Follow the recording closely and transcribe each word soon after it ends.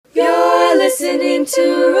listening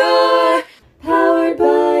to Roar, powered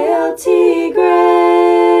by LT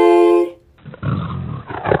Gray.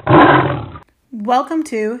 Welcome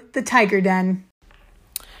to the Tiger Den.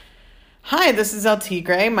 Hi, this is LT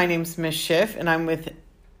Gray. My name's Miss Schiff, and I'm with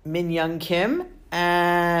Min Young Kim.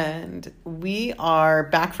 And we are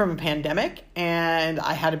back from a pandemic, and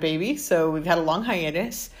I had a baby, so we've had a long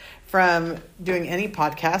hiatus from doing any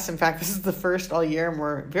podcasts. In fact, this is the first all year, and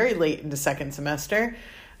we're very late into second semester.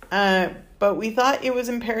 But we thought it was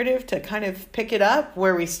imperative to kind of pick it up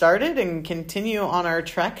where we started and continue on our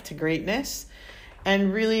trek to greatness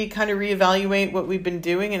and really kind of reevaluate what we've been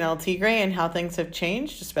doing in LT Gray and how things have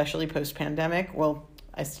changed, especially post-pandemic. Well,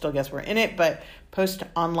 I still guess we're in it, but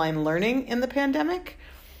post-online learning in the pandemic.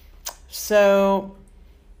 So,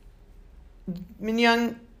 Min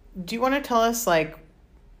Young, do you want to tell us,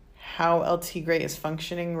 how LT Gray is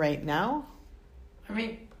functioning right now?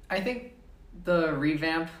 I think the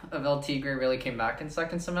revamp of LT Gray really came back in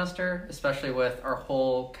second semester, especially with our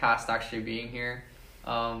whole cast actually being here.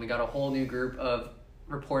 We got a whole new group of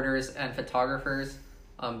reporters and photographers,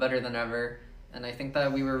 better than ever. And I think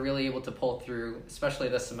that we were really able to pull through, especially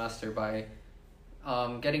this semester, by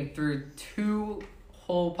getting through 2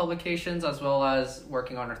 whole publications as well as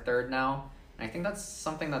working on our 3rd now. And I think that's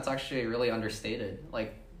something that's actually really understated.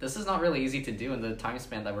 This is not really easy to do in the time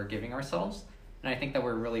span that we're giving ourselves. And I think that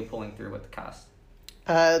we're really pulling through with the cast.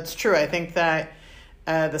 It's true. I think that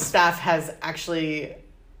the staff has actually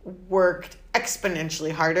worked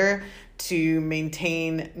exponentially harder to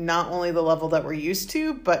maintain not only the level that we're used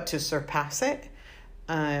to, but to surpass it.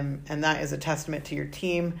 And that is a testament to your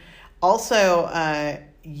team. Also,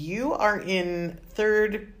 you are in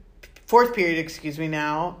fourth period,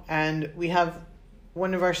 now, and we have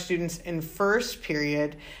one of our students in first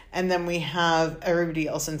period, and then we have everybody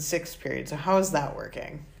else in 6th period. So how is that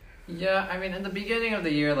working? Yeah, in the beginning of the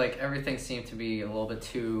year, everything seemed to be a little bit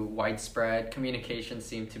too widespread. Communication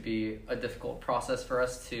seemed to be a difficult process for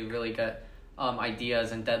us to really get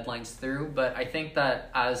ideas and deadlines through. But I think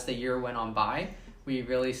that as the year went on by, we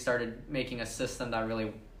really started making a system that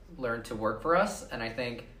really learned to work for us. And I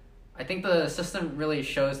think the system really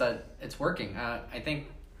shows that it's working. I think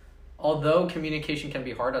although communication can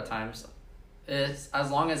be hard at times, it's, as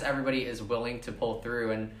long as everybody is willing to pull through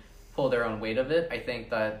and pull their own weight of it, I think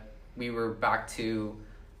that we were back to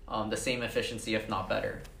the same efficiency, if not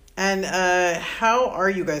better. And how are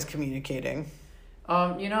you guys communicating?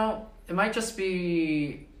 It might just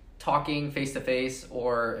be talking face-to-face,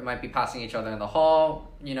 or it might be passing each other in the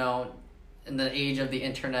hall. In the age of the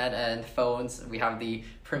internet and phones, we have the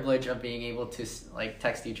privilege of being able to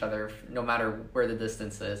text each other no matter where the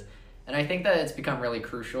distance is. And I think that it's become really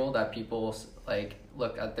crucial that people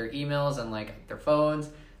look at their emails and their phones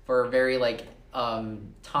for very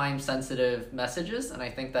time sensitive messages. And I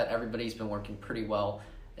think that everybody's been working pretty well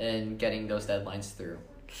in getting those deadlines through.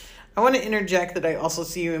 I want to interject that I also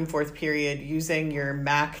see you in 4th period using your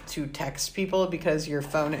Mac to text people because your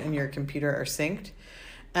phone and your computer are synced.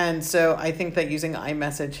 And so I think that using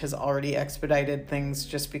iMessage has already expedited things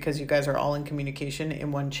just because you guys are all in communication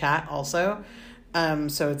in one chat also.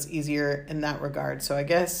 So it's easier in that regard. So I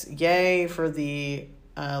guess yay for the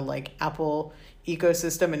Apple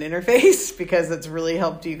ecosystem and interface because it's really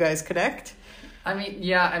helped you guys connect.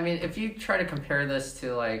 If you try to compare this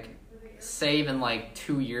to say even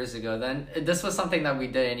 2 years ago, then this was something that we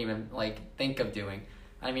didn't even think of doing.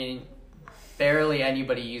 Barely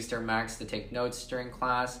anybody used their Macs to take notes during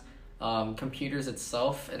class. Computers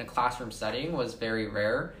itself in a classroom setting was very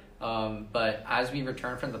rare. But as we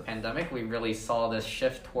returned from the pandemic, we really saw this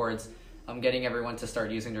shift towards getting everyone to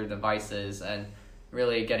start using their devices and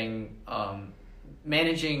really getting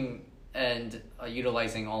managing and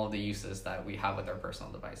utilizing all of the uses that we have with our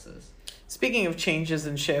personal devices. Speaking of changes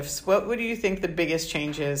and shifts, what do you think the biggest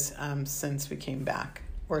changes since we came back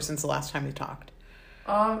or since the last time we talked?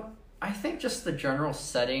 I think just the general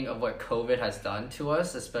setting of what COVID has done to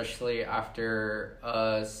us, especially after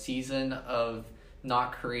a season of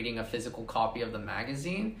not creating a physical copy of the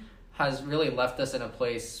magazine, has really left us in a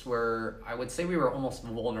place where I would say we were almost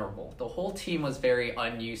vulnerable. The whole team was very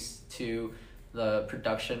unused to the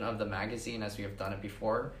production of the magazine as we have done it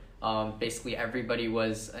before. Basically, everybody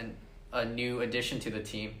was a new addition to the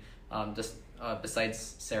team,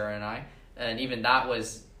 besides Sarah and I. And even that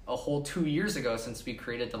was a whole 2 years ago since we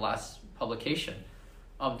created the last publication.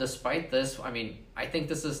 Despite this, I think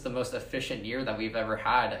this is the most efficient year that we've ever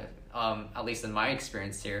had, at least in my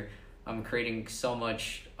experience here. I'm creating so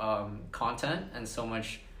much content and so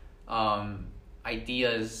much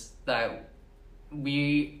ideas that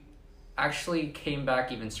we actually came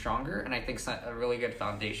back even stronger, and I think set a really good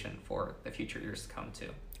foundation for the future years to come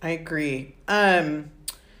too. I agree.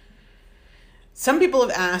 Some people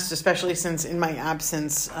have asked, especially since in my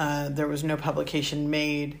absence there was no publication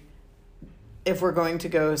made, if we're going to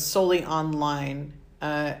go solely online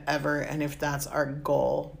ever, and if that's our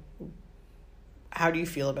goal. How do you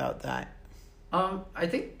feel about that? I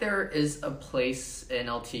think there is a place in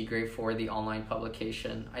El Tigre for the online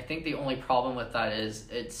publication. I think the only problem with that is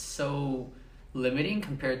it's so limiting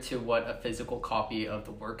compared to what a physical copy of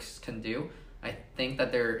the works can do. I think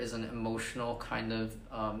that there is an emotional kind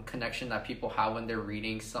of connection that people have when they're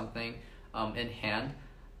reading something in hand.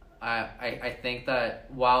 I think that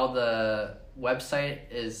while the website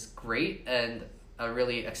is great and a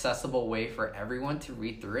really accessible way for everyone to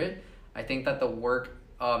read through it, I think that the work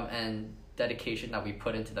and dedication that we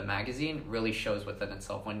put into the magazine really shows within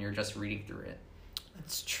itself when you're just reading through it.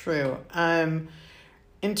 That's true.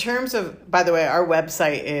 In terms of, by the way, our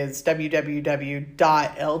website is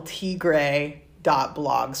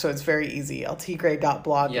www.eltigre.blog. So it's very easy.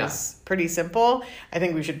 eltigre.blog is pretty simple. I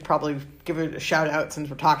think we should probably give it a shout out since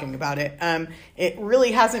we're talking about it. It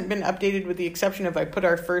really hasn't been updated with the exception of I put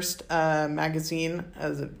our first magazine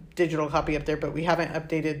as a digital copy up there, but we haven't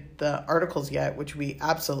updated the articles yet, which we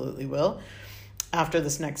absolutely will after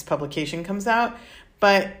this next publication comes out.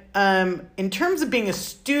 But in terms of being a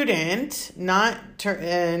student, not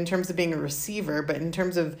in terms of being a receiver, but in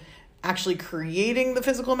terms of actually creating the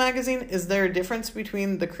physical magazine, is there a difference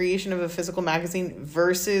between the creation of a physical magazine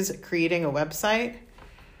versus creating a website?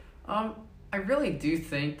 I really do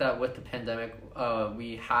think that with the pandemic,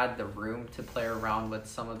 we had the room to play around with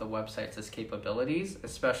some of the website's capabilities,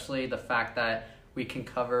 especially the fact that we can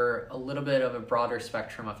cover a little bit of a broader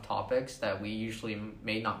spectrum of topics that we usually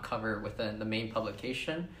may not cover within the main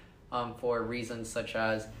publication for reasons such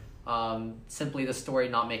as simply the story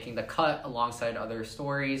not making the cut alongside other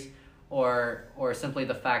stories, or simply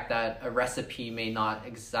the fact that a recipe may not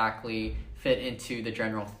exactly fit into the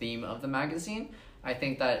general theme of the magazine. I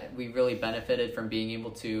think that we really benefited from being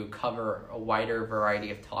able to cover a wider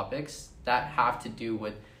variety of topics that have to do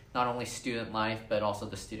with not only student life, but also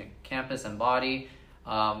the student campus and body.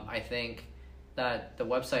 I think that the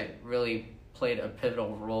website really played a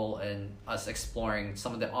pivotal role in us exploring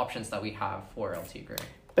some of the options that we have for El Tigre.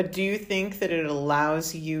 But do you think that it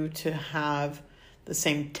allows you to have the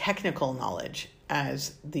same technical knowledge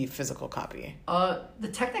as the physical copy? The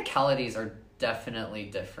technicalities are definitely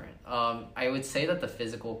different. I would say that the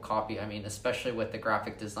physical copy, I mean, especially with the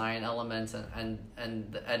graphic design elements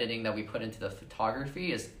and the editing that we put into the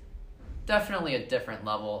photography, is definitely a different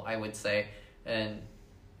level, I would say, in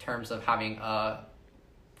terms of having a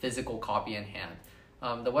physical copy in hand.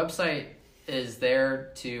 The website is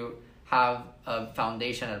there to have a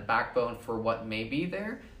foundation and a backbone for what may be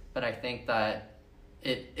there, but I think that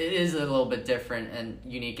it is a little bit different and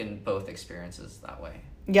unique in both experiences that way.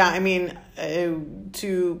 Yeah, I mean,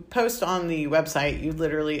 to post on the website, you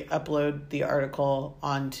literally upload the article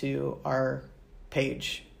onto our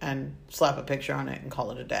page and slap a picture on it and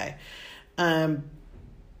call it a day.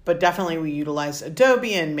 But definitely we utilize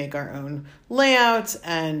Adobe and make our own layouts,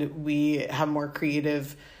 and we have more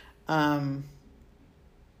creative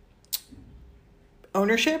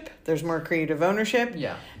ownership. There's more creative ownership.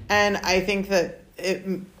 Yeah. And I think that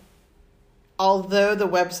although the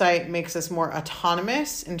website makes us more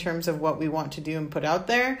autonomous in terms of what we want to do and put out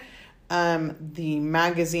there, the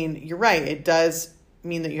magazine, you're right, it does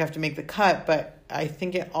mean that you have to make the cut, but I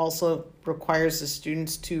think it also requires the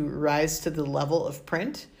students to rise to the level of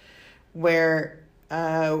print, where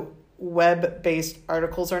web-based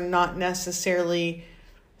articles are not necessarily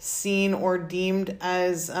seen or deemed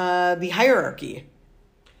as the hierarchy.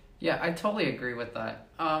 Yeah, I totally agree with that.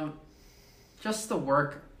 Just the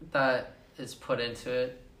work that is put into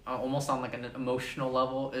it, almost on like an emotional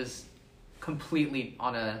level, is completely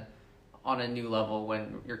on a new level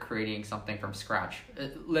when you're creating something from scratch.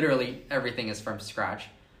 Literally everything is from scratch.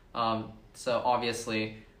 So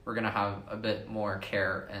obviously we're gonna have a bit more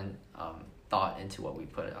care and thought into what we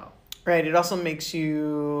put out. Right. It also makes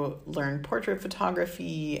you learn portrait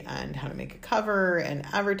photography and how to make a cover and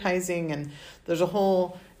advertising, and there's a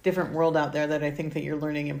whole different world out there that I think that you're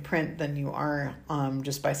learning in print than you are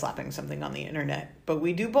just by slapping something on the internet. But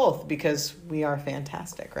we do both because we are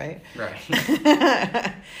fantastic, right? Right.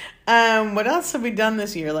 What else have we done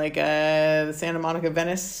this year? Like the Santa Monica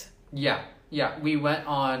Venice? Yeah. We went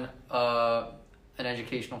on an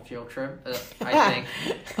educational field trip. I think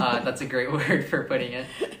that's a great word for putting it,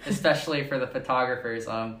 especially for the photographers.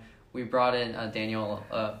 We brought in Daniel,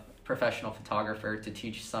 a professional photographer, to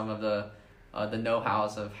teach some of the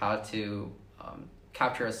know-hows of how to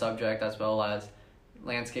capture a subject, as well as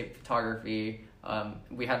landscape photography.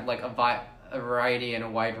 We had like a variety and a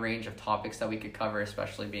wide range of topics that we could cover,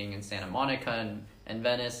 especially being in Santa Monica and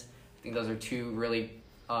Venice. I think those are two really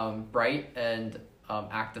bright and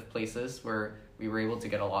active places where we were able to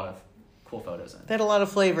get a lot of cool photos in. They had a lot of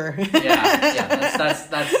flavor. Yeah, that's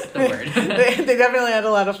the word. They definitely had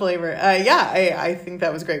a lot of flavor. I think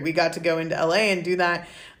that was great. We got to go into LA and do that.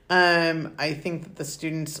 I think that the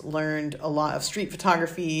students learned a lot of street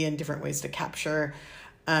photography and different ways to capture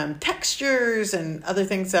textures and other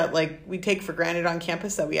things that like we take for granted on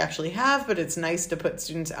campus that we actually have, but it's nice to put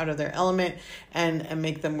students out of their element and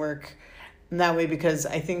make them work in that way, because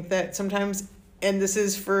I think that sometimes, and this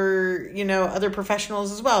is for, other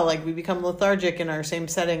professionals as well, like we become lethargic in our same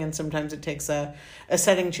setting, and sometimes it takes a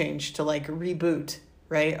setting change to like reboot,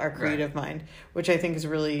 right, our creative mind, which I think is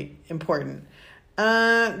really important.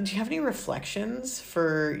 Do you have any reflections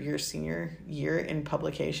for your senior year in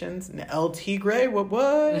publications? LT Gray,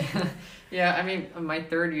 what? Yeah, I mean, my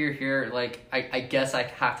third year here, like, I guess I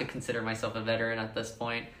have to consider myself a veteran at this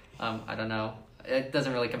point. I don't know. It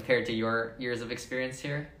doesn't really compare to your years of experience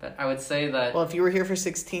here, but I would say that... Well, if you were here for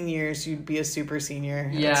 16 years, you'd be a super senior.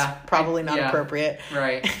 Yeah. That's probably not appropriate.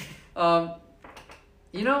 Right.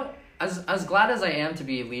 As glad as I am to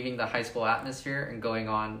be leaving the high school atmosphere and going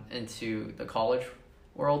on into the college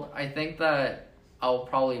world, I think that I'll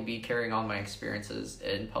probably be carrying on my experiences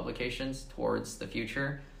in publications towards the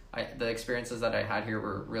future. The experiences that I had here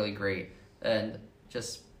were really great, and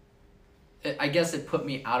I guess it put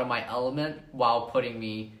me out of my element while putting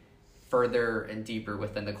me further and deeper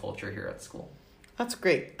within the culture here at school. That's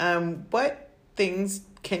great. What things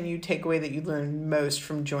can you take away that you learned most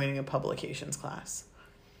from joining a publications class?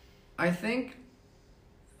 I think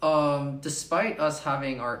despite us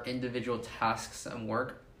having our individual tasks and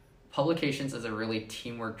work, publications is a really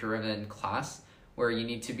teamwork-driven class where you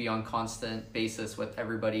need to be on constant basis with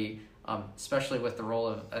everybody, especially with the role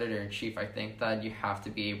of editor-in-chief. I think that you have to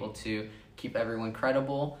be able to keep everyone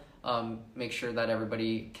credible, make sure that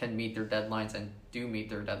everybody can meet their deadlines and do meet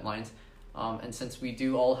their deadlines. And since we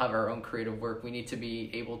do all have our own creative work, we need to be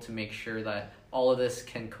able to make sure that all of this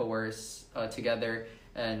can coerce together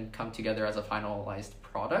and come together as a finalized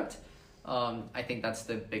product. I think that's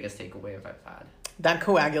the biggest takeaway I've had. That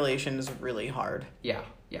coagulation is really hard. Yeah,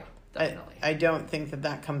 definitely. I don't think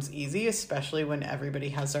that comes easy, especially when everybody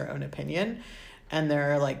has their own opinion, and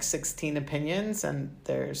there are like 16 opinions and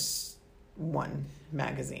there's one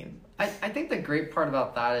magazine. I think the great part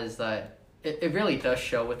about that is that it really does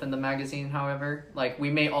show within the magazine, however. Like, we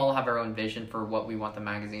may all have our own vision for what we want the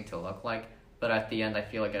magazine to look like, but at the end, I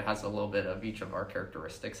feel like it has a little bit of each of our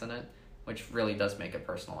characteristics in it, which really does make it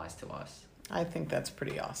personalized to us. I think that's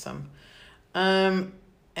pretty awesome.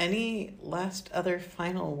 Any last other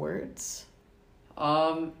final words?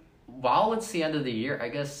 While it's the end of the year, I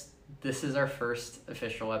guess this is our first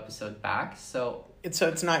official episode back, so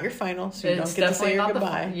it's not your final, so you don't get to say your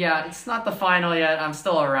goodbye. It's not the final yet. I'm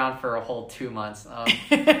still around for a whole 2 months.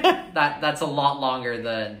 That's a lot longer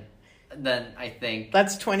than I think.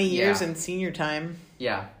 That's 20 years in senior time.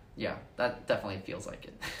 Yeah, that definitely feels like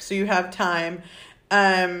it. So you have time.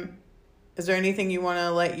 Is there anything you want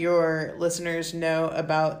to let your listeners know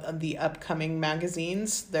about the upcoming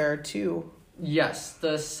magazines? There are 2. Yes,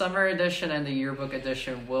 the summer edition and the yearbook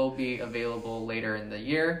edition will be available later in the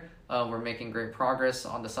year. We're making great progress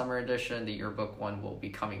on the summer edition. The yearbook one will be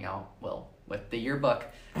coming out, with the yearbook.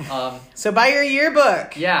 So buy your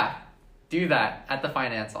yearbook. Yeah, do that at the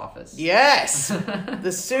finance office. Yes.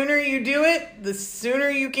 The sooner you do it, the sooner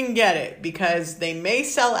you can get it, because they may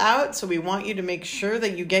sell out. So we want you to make sure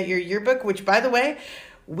that you get your yearbook, which, by the way,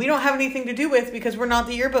 we don't have anything to do with because we're not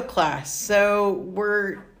the yearbook class. So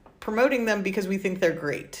we're promoting them because we think they're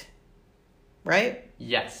great. Right?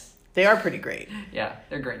 Yes. They are pretty great. Yeah,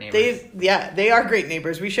 they're great neighbors. They are great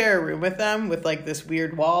neighbors. We share a room with them with like this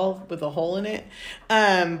weird wall with a hole in it.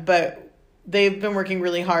 But they've been working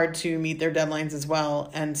really hard to meet their deadlines as well.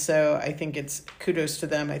 And so I think it's kudos to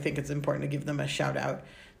them. I think it's important to give them a shout out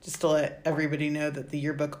just to let everybody know that the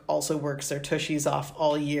yearbook also works their tushies off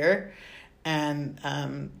all year.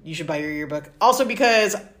 And you should buy your yearbook. Also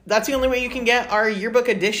because that's the only way you can get our yearbook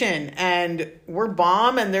edition. And we're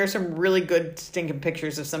bomb, and there's some really good stinking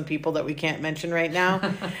pictures of some people that we can't mention right now.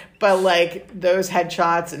 But like those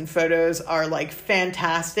headshots and photos are like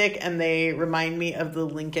fantastic, and they remind me of the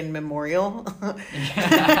Lincoln Memorial.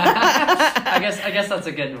 I guess that's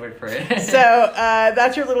a good word for it. So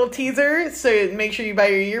that's your little teaser. So make sure you buy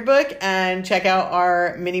your yearbook and check out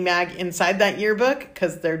our mini mag inside that yearbook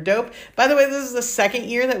because they're dope. By the way, this is the second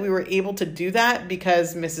year that we were able to do that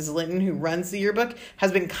because Miss Mrs. Linton, who runs the yearbook,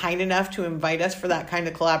 has been kind enough to invite us for that kind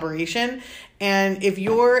of collaboration. And if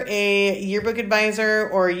you're a yearbook advisor,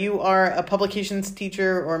 or you are a publications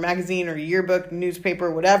teacher or magazine or yearbook,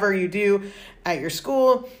 newspaper, whatever you do at your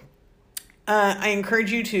school, I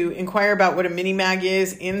encourage you to inquire about what a mini mag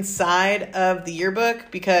is inside of the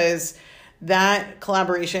yearbook, because that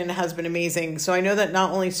collaboration has been amazing. So I know that not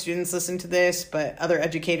only students listen to this, but other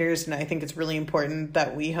educators, and I think it's really important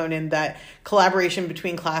that we hone in that collaboration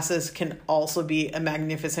between classes can also be a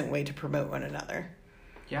magnificent way to promote one another.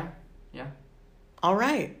 Yeah. All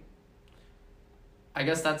right. I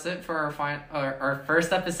guess that's it for our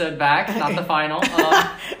first episode back, not the final.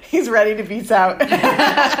 He's ready to peace out.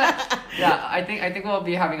 Yeah, I think we'll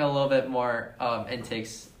be having a little bit more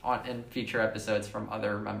intakes in future episodes from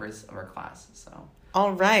other members of our class. So.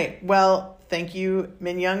 All right. Well, thank you,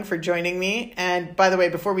 Min Young, for joining me. And by the way,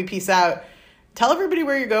 before we peace out, tell everybody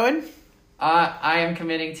where you're going. I am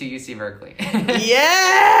committing to UC Berkeley.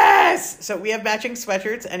 Yes! So we have matching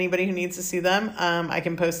sweatshirts. Anybody who needs to see them, I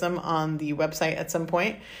can post them on the website at some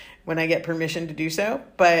point when I get permission to do so.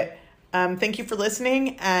 But thank you for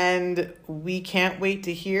listening, and we can't wait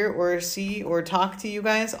to hear or see or talk to you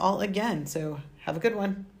guys all again. So have a good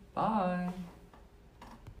one. Bye.